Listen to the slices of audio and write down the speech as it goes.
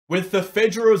With the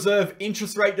Federal Reserve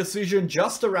interest rate decision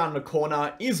just around the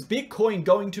corner, is Bitcoin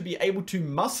going to be able to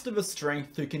muster the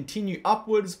strength to continue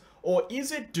upwards, or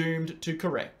is it doomed to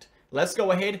correct? Let's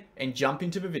go ahead and jump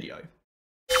into the video.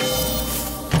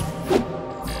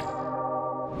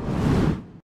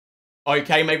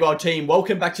 Okay, MegaWhale team,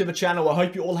 welcome back to the channel. I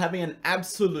hope you're all having an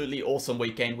absolutely awesome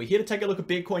weekend. We're here to take a look at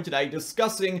Bitcoin today,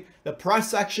 discussing the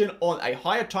price action on a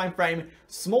higher time frame,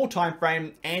 small time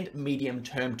frame, and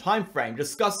medium-term time frame,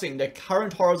 discussing the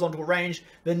current horizontal range,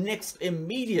 the next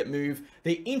immediate move,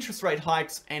 the interest rate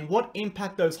hikes, and what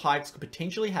impact those hikes could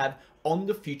potentially have on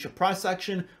the future price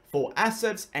action for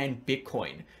assets and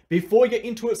Bitcoin. Before we get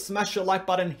into it, smash the like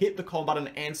button, hit the comment button,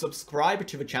 and subscribe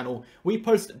to the channel. We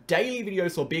post daily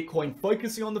videos for Bitcoin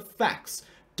focusing on the facts,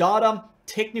 data,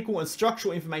 technical and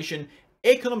structural information,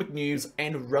 economic news,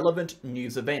 and relevant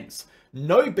news events.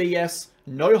 No BS,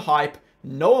 no hype,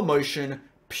 no emotion,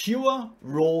 pure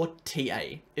raw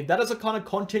TA. If that is the kind of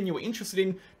content you're interested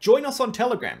in, join us on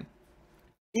Telegram.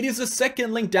 It is the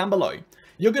second link down below.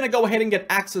 You're going to go ahead and get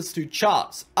access to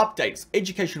charts, updates,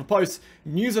 educational posts,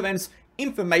 news events,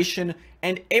 information,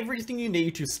 and everything you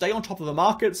need to stay on top of the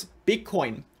markets,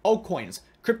 Bitcoin, altcoins,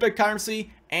 cryptocurrency,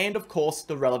 and of course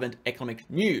the relevant economic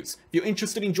news. If you're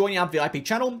interested in joining our VIP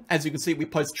channel, as you can see, we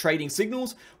post trading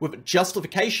signals with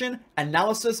justification,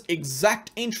 analysis,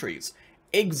 exact entries,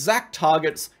 exact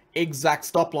targets, exact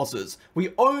stop losses. We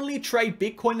only trade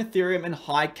Bitcoin, Ethereum, and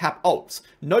high cap alts.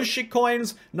 No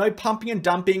shitcoins, no pumping and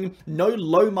dumping, no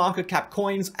low market cap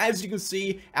coins. As you can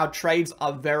see, our trades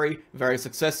are very, very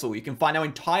successful. You can find our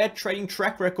entire trading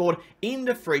track record in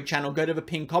the free channel. Go to the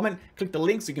pinned comment, click the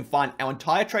links. You can find our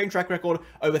entire trading track record,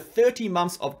 over 30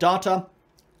 months of data,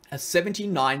 a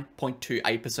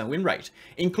 79.28% win rate.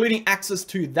 Including access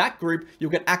to that group, you'll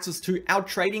get access to our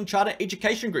trading charter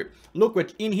education group. Look, we're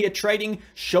in here trading,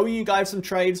 showing you guys some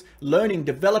trades, learning,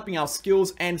 developing our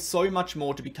skills, and so much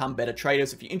more to become better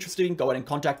traders. If you're interested, go ahead and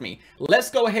contact me.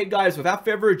 Let's go ahead, guys. Without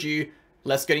further ado,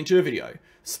 let's get into the video.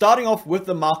 Starting off with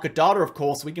the market data, of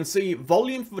course, we can see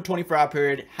volume for the 24-hour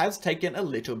period has taken a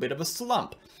little bit of a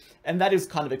slump. And that is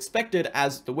kind of expected,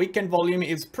 as the weekend volume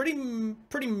is pretty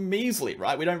measly,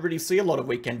 right? We don't really see a lot of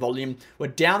weekend volume. We're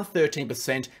down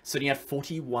 13%, sitting at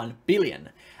 41 billion.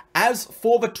 As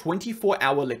for the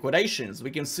 24-hour liquidations, we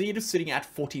can see it is sitting at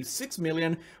 46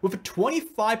 million with a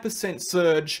 25%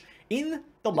 surge in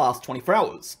the last 24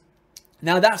 hours.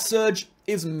 Now that surge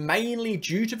is mainly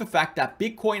due to the fact that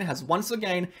Bitcoin has once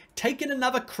again taken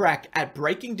another crack at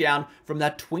breaking down from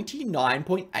that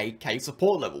 29.8k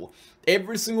support level.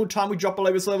 Every single time we drop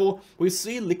below this level, we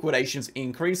see liquidations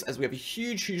increase as we have a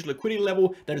huge liquidity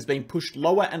level that is being pushed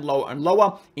lower and lower and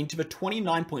lower into the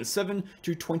 29.7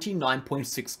 to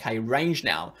 29.6k range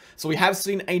now. So we have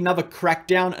seen another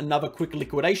crackdown, another quick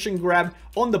liquidation grab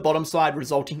on the bottom side,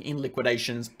 resulting in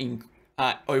liquidations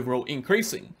overall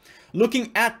increasing.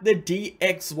 Looking at the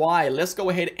DXY, let's go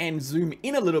ahead and zoom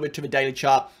in a little bit to the daily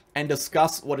chart and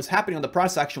discuss what is happening on the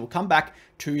price action. We'll come back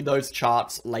to those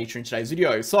charts later in today's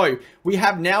video. So we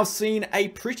have now seen a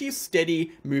pretty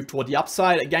steady move toward the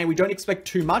upside. Again, we don't expect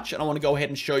too much, and I want to go ahead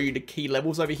and show you the key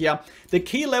levels over here. The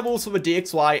key levels for the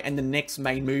DXY and the next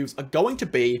main moves are going to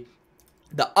be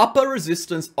the upper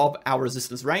resistance of our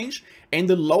resistance range and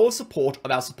the lower support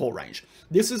of our support range.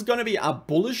 This is going to be our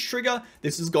bullish trigger.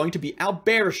 This is going to be our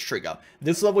bearish trigger.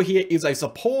 This level here is a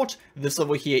support. This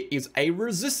level here is a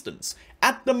resistance.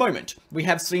 At the moment, we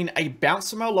have seen a bounce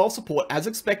from our lower support as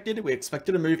expected. We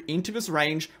expected a move into this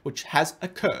range, which has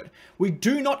occurred. We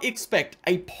do not expect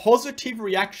a positive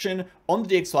reaction on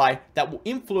the DXY that will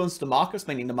influence the markets,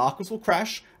 meaning the markets will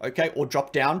crash, okay, or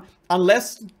drop down,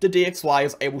 unless the DXY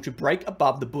is able to break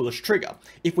above the bullish trigger.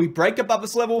 If we break above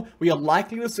this level, we are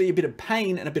likely to see a bit of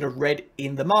pain and a bit of red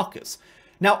in the markets.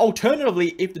 Now,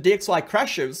 alternatively, if the DXY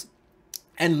crashes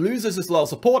and loses this lower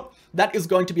support, that is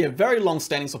going to be a very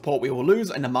long-standing support we will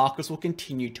lose, and the markets will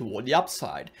continue toward the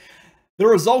upside. The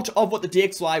result of what the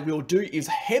DXY will do is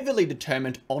heavily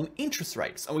determined on interest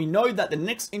rates. And we know that the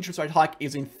next interest rate hike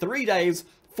is in 3 days,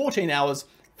 14 hours,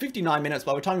 59 minutes.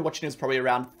 By the time you're watching this, probably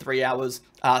around 3 hours,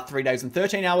 3 days and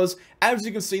 13 hours. As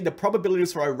you can see, the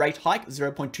probabilities for a rate hike,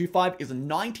 0.25, is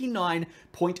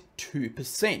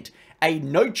 99.2%. A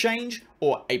no change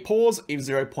or a pause is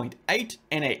 0.8,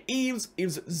 and a ease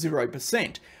is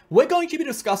 0%. We're going to be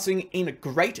discussing in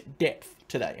great depth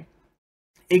today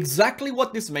exactly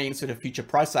what this means for the future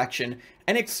price action,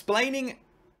 and explaining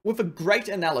with a great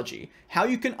analogy how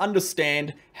you can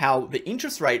understand how the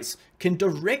interest rates can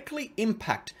directly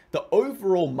impact the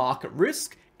overall market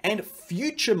risk and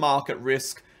future market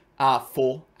risk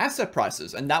for asset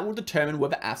prices, and that will determine where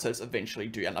the assets eventually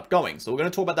do end up going. So we're going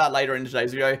to talk about that later in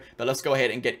today's video, but let's go ahead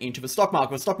and get into the stock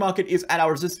market. The stock market is at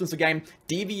our resistance again,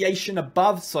 deviation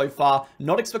above so far,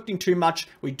 not expecting too much.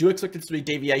 We do expect it to be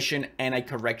deviation and a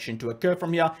correction to occur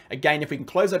from here. Again, if we can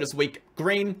close out this week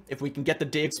green, if we can get the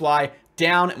DXY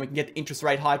down and we can get the interest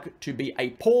rate hike to be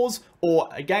a pause, or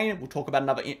again, we'll talk about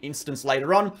another instance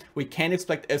later on, we can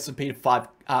expect S&P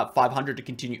 500 to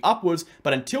continue upwards,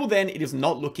 but until then, it is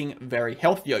not looking very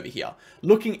healthy over here.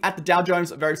 Looking at the Dow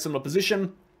Jones, a very similar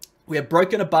position. We have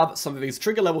broken above some of these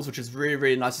trigger levels, which is really,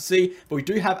 really nice to see, but we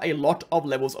do have a lot of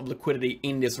levels of liquidity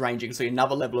in this range. You can see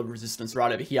another level of resistance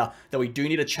right over here that we do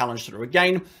need a challenge through.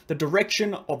 Again, the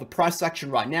direction of the price action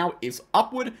right now is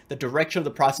upward. The direction of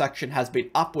the price action has been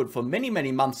upward for many,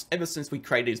 many months, ever since we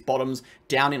created these bottoms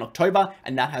down in October,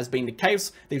 and that has been the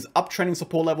case. These uptrending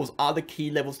support levels are the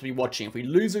key levels to be watching. If we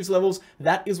lose these levels,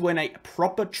 that is when a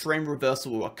proper trend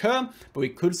reversal will occur, but we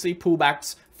could see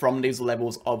pullbacks from these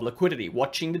levels of liquidity.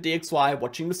 Watching the DXY,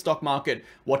 watching the stock market,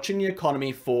 watching the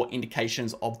economy for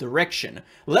indications of direction.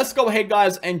 Let's go ahead,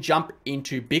 guys, and jump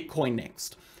into Bitcoin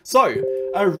next. So,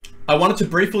 I wanted to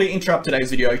briefly interrupt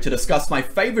today's video to discuss my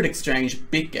favorite exchange,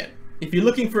 Bitget. If you're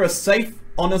looking for a safe,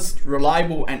 honest,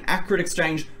 reliable, and accurate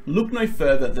exchange, look no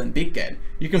further than Bitget.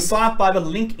 You can sign up by the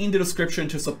link in the description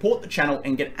to support the channel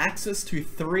and get access to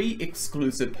 3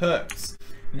 exclusive perks.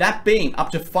 That being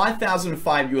up to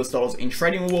 $5,005 US in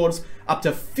trading rewards, up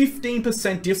to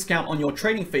 15% discount on your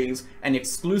trading fees, and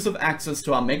exclusive access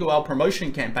to our MegaWhale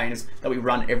promotion campaigns that we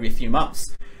run every few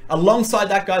months. Alongside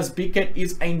that, guys, Bitget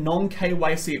is a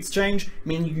non-KYC exchange,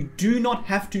 meaning you do not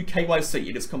have to KYC.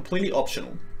 It is completely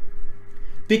optional.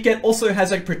 Bitget also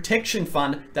has a protection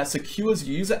fund that secures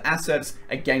user assets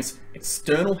against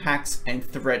external hacks and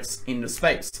threats in the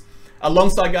space.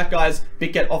 Alongside that, guys,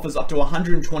 Bitget offers up to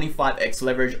 125x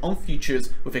leverage on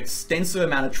futures with extensive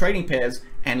amount of trading pairs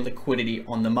and liquidity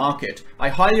on the market. I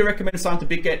highly recommend signing up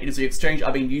to Bitget. It is the exchange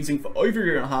I've been using for over a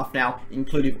year and a half now,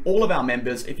 including all of our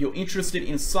members. If you're interested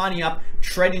in signing up,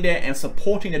 trading there, and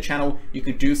supporting the channel, you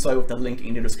can do so with the link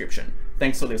in the description.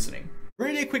 Thanks for listening.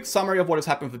 Really a quick summary of what has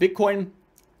happened for Bitcoin,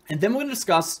 and then we're going to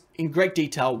discuss in great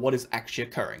detail what is actually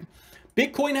occurring.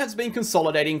 Bitcoin has been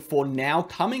consolidating for now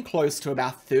coming close to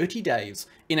about 30 days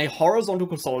in a horizontal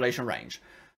consolidation range.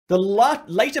 The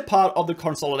later part of the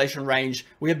consolidation range,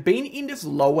 we have been in this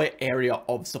lower area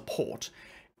of support.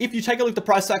 If you take a look at the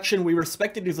price action, we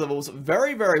respected these levels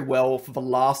very, very well for the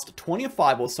last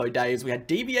 25 or so days. We had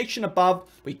deviation above,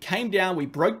 we came down, we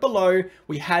broke below,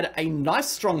 we had a nice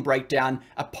strong breakdown.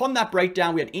 Upon that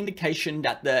breakdown, we had indication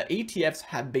that the ETFs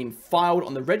have been filed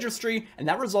on the registry, and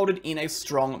that resulted in a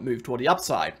strong move toward the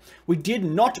upside. We did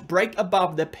not break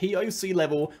above the POC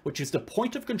level, which is the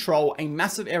point of control, a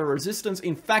massive area of resistance.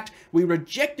 In fact, we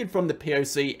rejected from the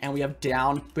POC, and we have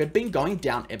been going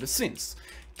down ever since.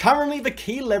 Currently, the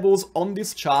key levels on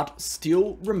this chart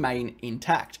still remain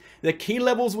intact. The key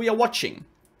levels we are watching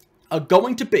are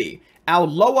going to be our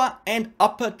lower and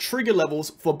upper trigger levels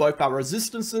for both our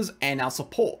resistances and our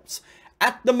supports.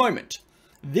 At the moment,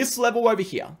 this level over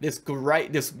here, this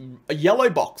yellow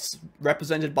box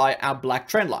represented by our black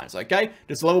trend lines, okay?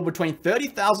 This level between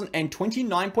 30,000 and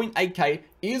 29.8K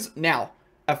is now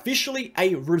officially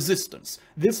a resistance.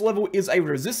 This level is a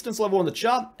resistance level on the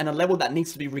chart and a level that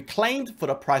needs to be reclaimed for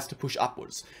the price to push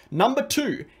upwards. Number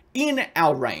 2, in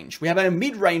our range, we have a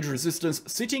mid-range resistance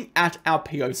sitting at our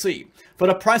POC. For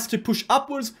the price to push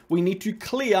upwards, we need to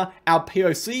clear our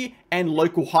POC and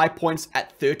local high points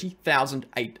at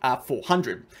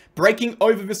 30,400. Breaking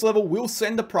over this level will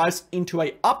send the price into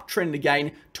a uptrend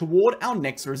again toward our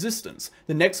next resistance.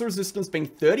 The next resistance being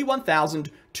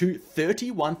 31,000 to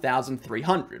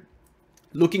 31,300.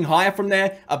 Looking higher from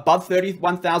there, above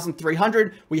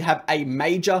 31,300, we have a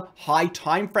major high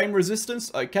time frame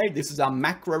resistance. Okay, this is our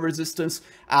macro resistance,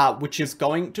 which is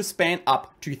going to span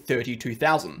up to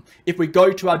 32,000. If we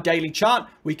go to our daily chart,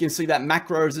 we can see that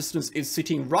macro resistance is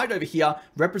sitting right over here,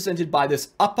 represented by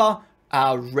this upper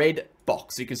red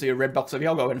box. You can see a red box over here.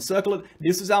 I'll go ahead and circle it.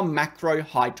 This is our macro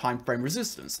high time frame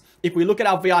resistance. If we look at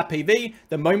our VIPV,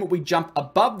 the moment we jump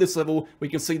above this level, we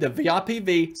can see the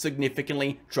VIPV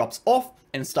significantly drops off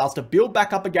and starts to build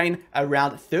back up again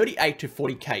around 38 to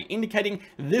 40K, indicating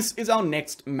this is our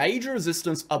next major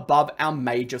resistance above our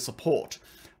major support.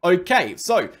 Okay,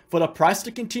 so for the price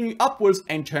to continue upwards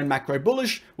and turn macro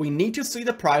bullish, we need to see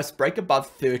the price break above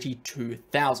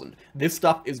 32,000. This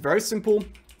stuff is very simple.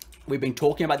 We've been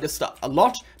talking about this stuff a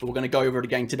lot, but we're going to go over it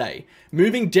again today.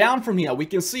 Moving down from here, we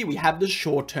can see we have the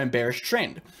short-term bearish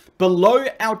trend. Below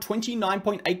our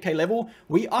 29.8k level,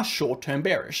 we are short-term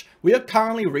bearish. We are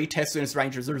currently retesting this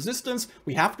range of resistance.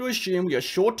 We have to assume we are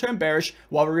short-term bearish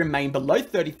while we remain below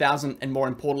 30,000 and more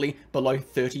importantly, below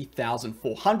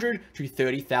 30,400 to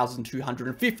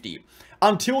 30,250.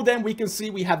 Until then, we can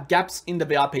see we have gaps in the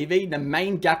VRPV, the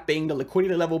main gap being the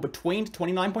liquidity level between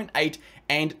 29.8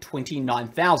 and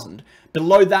 29,000.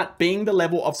 Below that being the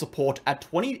level of support at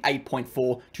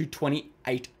 28.4 to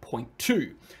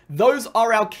 28.2. Those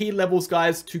are our key levels,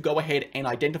 guys, to go ahead and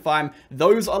identify them.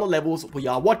 Those are the levels we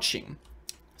are watching.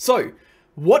 So,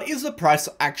 what is the price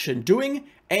action doing,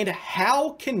 and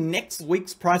how can next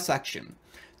week's price action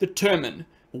determine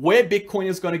where Bitcoin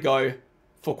is going to go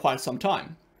for quite some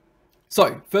time?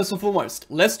 So, first and foremost,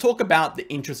 let's talk about the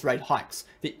interest rate hikes.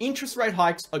 The interest rate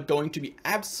hikes are going to be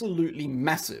absolutely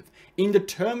massive in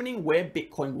determining where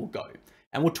Bitcoin will go.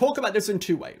 And we'll talk about this in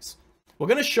two ways. We're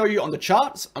going to show you on the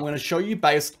charts. I'm going to show you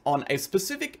based on a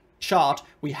specific chart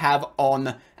we have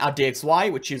on our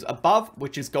DXY, which is above,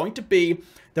 which is going to be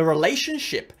the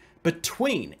relationship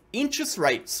between interest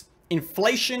rates,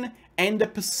 inflation, and the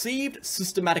perceived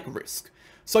systematic risk.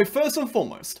 So first and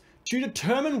foremost, to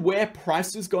determine where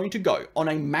price is going to go on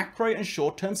a macro and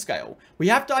short-term scale, we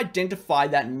have to identify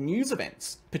that news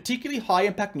events, particularly high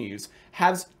impact news,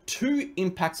 has two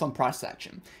impacts on price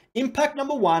action. Impact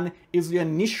number one is the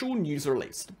initial news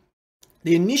release.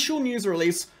 The initial news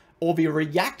release, or the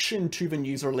reaction to the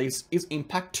news release, is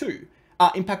impact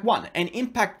one. And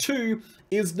impact two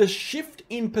is the shift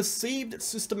in perceived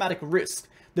systematic risk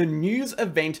the news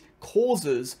event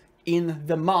causes in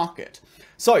the market.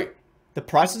 So, the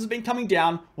prices have been coming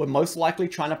down. We're most likely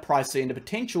trying to price in the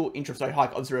potential interest rate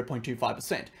hike of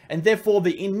 0.25%. And therefore,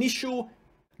 the initial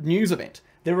news event,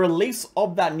 the release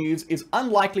of that news, is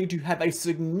unlikely to have a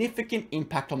significant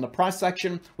impact on the price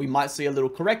action. We might see a little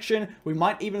correction. We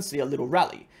might even see a little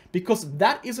rally, because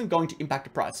that isn't going to impact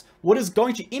the price. What is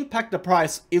going to impact the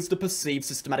price is the perceived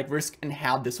systematic risk and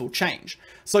how this will change.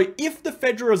 So if the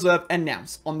Federal Reserve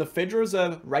announced on the Federal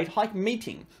Reserve rate hike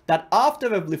meeting that after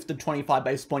they've lifted 25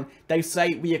 basis points, they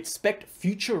say we expect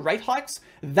future rate hikes,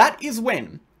 that is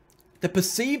when the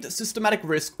perceived systematic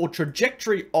risk or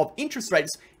trajectory of interest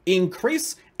rates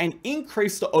increase and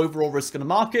increase the overall risk in the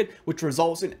market, which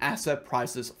results in asset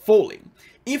prices falling.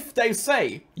 If they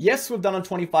say, yes, we've done a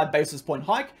 25 basis point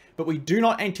hike, but we do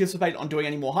not anticipate on doing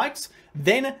any more hikes,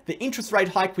 then the interest rate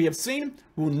hike we have seen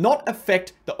will not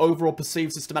affect the overall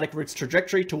perceived systematic risk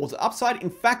trajectory towards the upside. In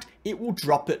fact, it will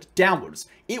drop it downwards.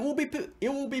 It will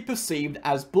be perceived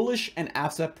as bullish and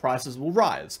asset prices will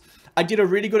rise. I did a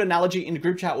really good analogy in the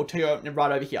group chat. We'll tell you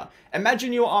right over here.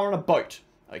 Imagine you are on a boat.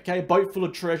 Okay, a boat full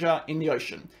of treasure in the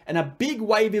ocean, and a big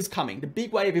wave is coming. The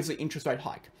big wave is the interest rate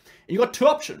hike. You've got two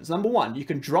options. Number one, you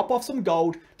can drop off some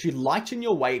gold to lighten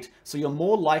your weight so you're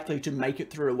more likely to make it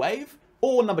through a wave.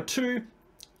 Or number two,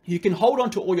 you can hold on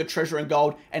to all your treasure and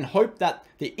gold and hope that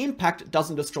the impact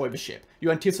doesn't destroy the ship.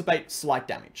 You anticipate slight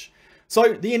damage.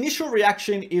 So the initial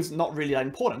reaction is not really that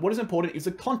important. What is important is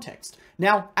the context.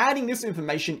 Now, adding this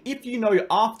information, if you know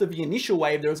after the initial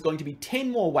wave there is going to be 10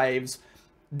 more waves,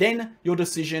 then your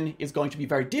decision is going to be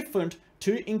very different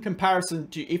in comparison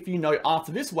to if you know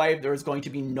after this wave there is going to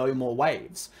be no more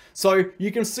waves. So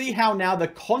you can see how now the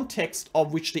context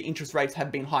of which the interest rates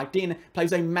have been hiked in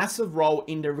plays a massive role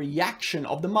in the reaction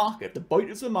of the market. The boat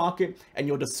is the market, and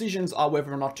your decisions are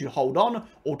whether or not to hold on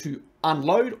or to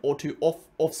unload or to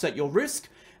offset your risk.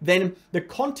 Then the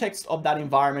context of that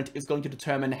environment is going to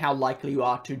determine how likely you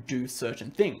are to do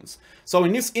certain things. So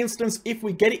in this instance, if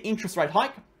we get an interest rate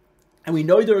hike, and we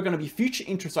know there are going to be future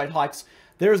interest rate hikes,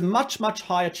 there is much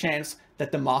higher chance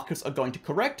that the markets are going to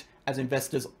correct as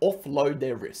investors offload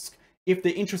their risk. If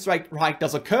the interest rate hike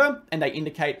does occur and they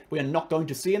indicate we are not going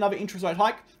to see another interest rate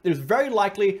hike, it is very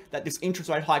likely that this interest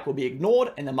rate hike will be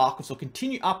ignored and the markets will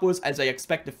continue upwards as they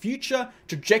expect the future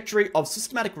trajectory of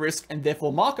systematic risk and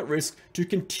therefore market risk to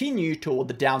continue toward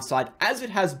the downside as it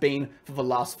has been for the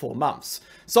last 4 months.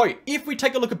 So if we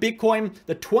take a look at Bitcoin,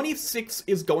 the 26th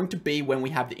is going to be when we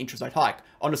have the interest rate hike.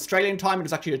 On Australian time, it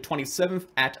is actually the 27th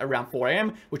at around 4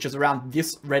 AM, which is around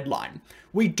this red line.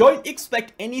 We don't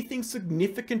expect anything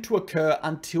significant to occur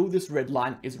until this red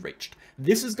line is reached.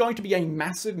 This is going to be a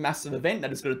massive event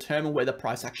that is going to determine where the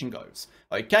price action goes.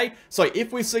 Okay, so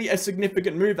if we see a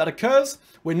significant move that occurs,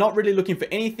 we're not really looking for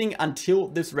anything until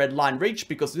this red line reached,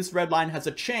 because this red line has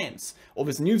a chance, or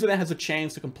this news event has a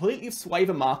chance to completely sway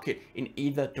the market in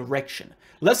either direction.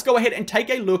 Let's go ahead and take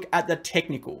a look at the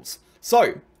technicals.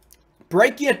 So,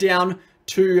 breaking it down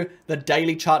to the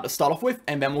daily chart to start off with,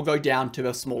 and then we'll go down to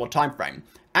a smaller time frame.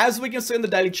 As we can see in the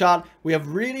daily chart, we have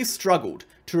really struggled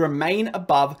to remain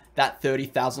above that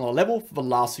 $30,000 level for the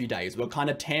last few days. We're kind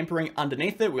of tampering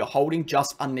underneath it. We're holding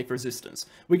just underneath resistance.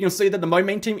 We can see that the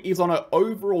momentum is on an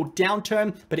overall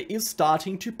downturn, but it is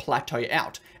starting to plateau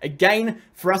out. Again,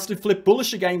 for us to flip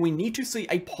bullish again, we need to see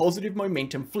a positive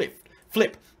momentum flip.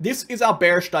 This is our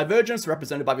bearish divergence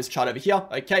represented by this chart over here.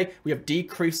 Okay, we have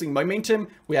decreasing momentum,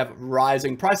 we have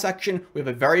rising price action, we have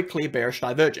a very clear bearish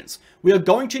divergence. We are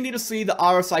going to need to see the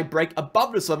RSI break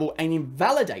above this level and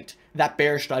invalidate that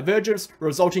bearish divergence,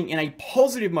 resulting in a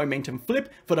positive momentum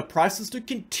flip for the prices to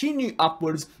continue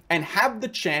upwards and have the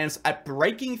chance at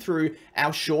breaking through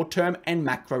our short-term and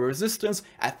macro resistance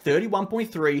at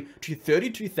 31.3 to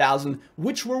 32,000,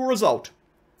 which will result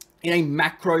in a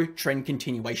macro trend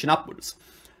continuation upwards.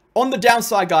 On the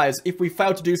downside, guys, if we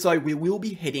fail to do so, we will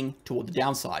be heading toward the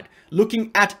downside.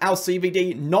 Looking at our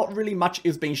CVD, not really much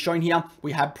is being shown here.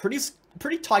 We have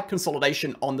pretty tight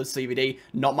consolidation on the CVD.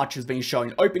 Not much is being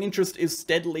shown. Open interest is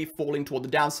steadily falling toward the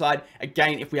downside.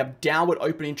 Again, if we have downward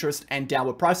open interest and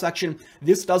downward price action,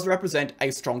 this does represent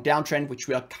a strong downtrend, which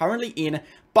we are currently in,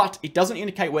 but it doesn't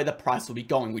indicate where the price will be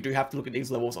going. We do have to look at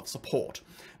these levels of support.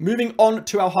 Moving on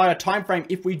to our higher time frame,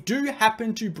 if we do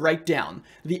happen to break down,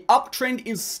 the uptrend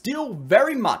is still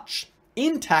very much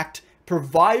intact,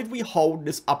 provided we hold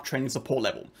this uptrending support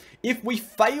level. If we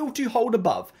fail to hold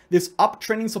above this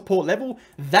uptrending support level,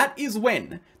 that is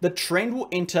when the trend will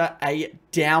enter a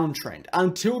downtrend.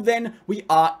 Until then, we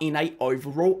are in an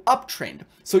overall uptrend.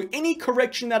 So any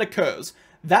correction that occurs,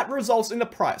 that results in the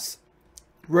price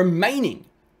remaining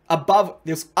above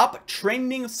this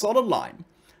uptrending solid line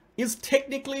is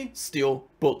technically still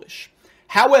bullish.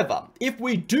 However, if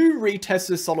we do retest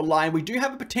this solid line, we do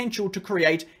have a potential to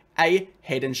create a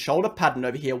head and shoulder pattern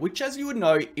over here, which, as you would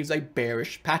know, is a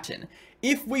bearish pattern.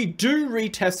 If we do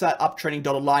retest that uptrending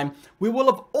dotted line, we will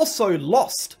have also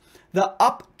lost the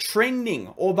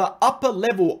uptrending or the upper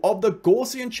level of the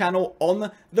Gaussian channel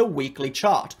on the weekly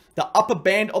chart. The upper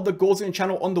band of the Gaussian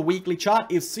channel on the weekly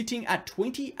chart is sitting at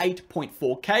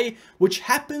 28.4K, which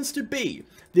happens to be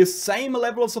this same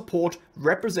level of support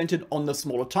represented on the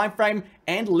smaller time frame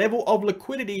and level of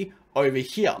liquidity over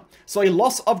here. So a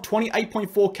loss of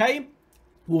 28.4K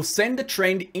will send the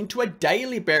trend into a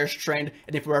daily bearish trend,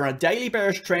 and if we're on a daily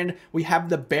bearish trend, we have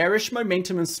the bearish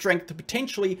momentum and strength to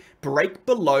potentially break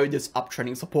below this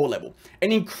uptrending support level.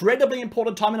 An incredibly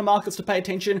important time in the markets to pay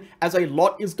attention, as a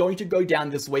lot is going to go down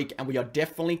this week, and we are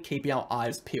definitely keeping our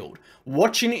eyes peeled.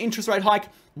 Watching the interest rate hike,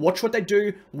 watch what they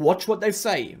do, watch what they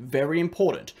say, very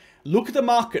important. Look at the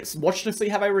markets, watch to see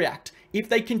how they react. If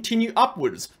they continue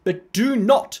upwards, but do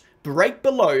not break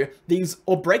below these,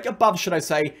 or break above, should I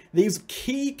say, these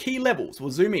key levels. We'll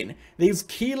zoom in. These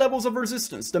key levels of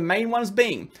resistance, the main ones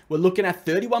being, we're looking at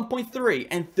 31.3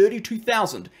 and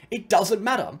 32,000. It doesn't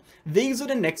matter. These are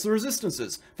the next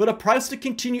resistances. For the price to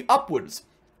continue upwards,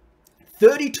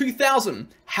 32,000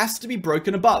 has to be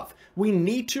broken above. We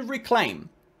need to reclaim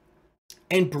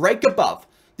and break above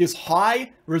this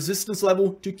high resistance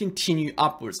level to continue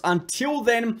upwards. Until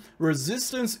then,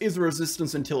 resistance is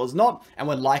resistance until it's not, and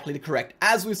we're likely to correct.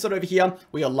 As we said over here,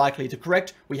 we are likely to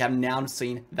correct. We have now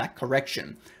seen that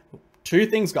correction. Two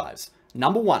things, guys.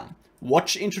 Number one,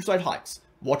 watch interest rate hikes.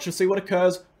 Watch to see what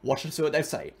occurs. Watch to see what they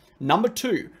say. Number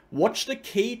two, watch the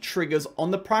key triggers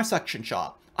on the price action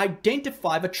chart.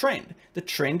 Identify the trend. The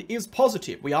trend is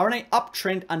positive. We are in an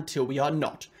uptrend until we are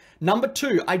not. Number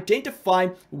two, identify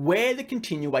where the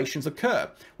continuations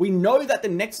occur. We know that the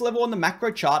next level on the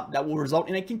macro chart that will result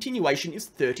in a continuation is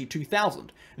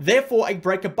 32,000. Therefore, a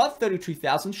break above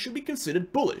 32,000 should be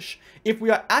considered bullish. If we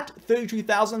are at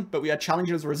 32,000, but we are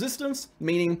challenging as resistance,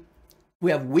 meaning we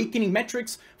have weakening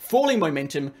metrics, falling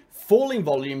momentum, falling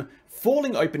volume,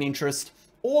 falling open interest,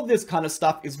 all this kind of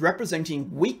stuff is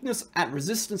representing weakness at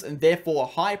resistance and therefore a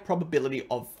high probability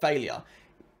of failure.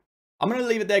 I'm going to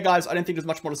leave it there, guys. I don't think there's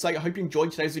much more to say. I hope you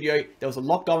enjoyed today's video. There was a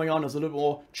lot going on. It was a little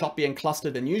more choppy and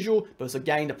clustered than usual. But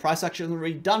again, the price action hasn't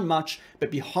really done much.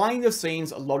 But behind the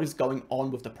scenes, a lot is going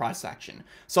on with the price action.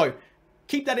 So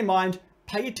keep that in mind.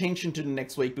 Pay attention to the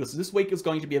next week, because this week is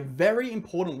going to be a very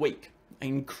important week. An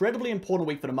incredibly important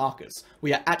week for the markets.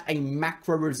 We are at a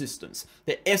macro resistance.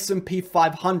 The S&P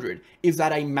 500 is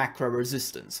at a macro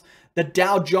resistance. The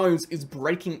Dow Jones is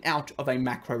breaking out of a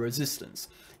macro resistance.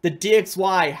 The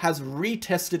DXY has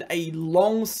retested a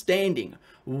long-standing,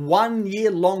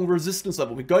 1-year-long resistance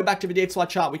level. We go back to the DXY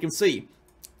chart, we can see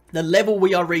The level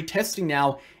we are retesting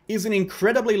now is an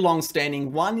incredibly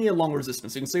long-standing 1 year long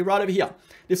resistance. You can see right over here,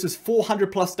 this is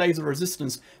 400 plus days of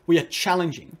resistance we are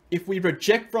challenging. If we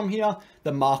reject from here,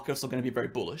 the markets are going to be very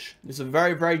bullish. This is a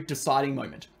very, very deciding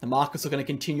moment. The markets are going to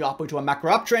continue upward to a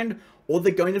macro uptrend, or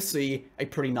they're going to see a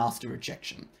pretty nasty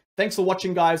rejection. Thanks for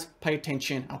watching, guys. Pay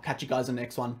attention. I'll catch you guys in the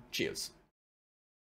next one. Cheers.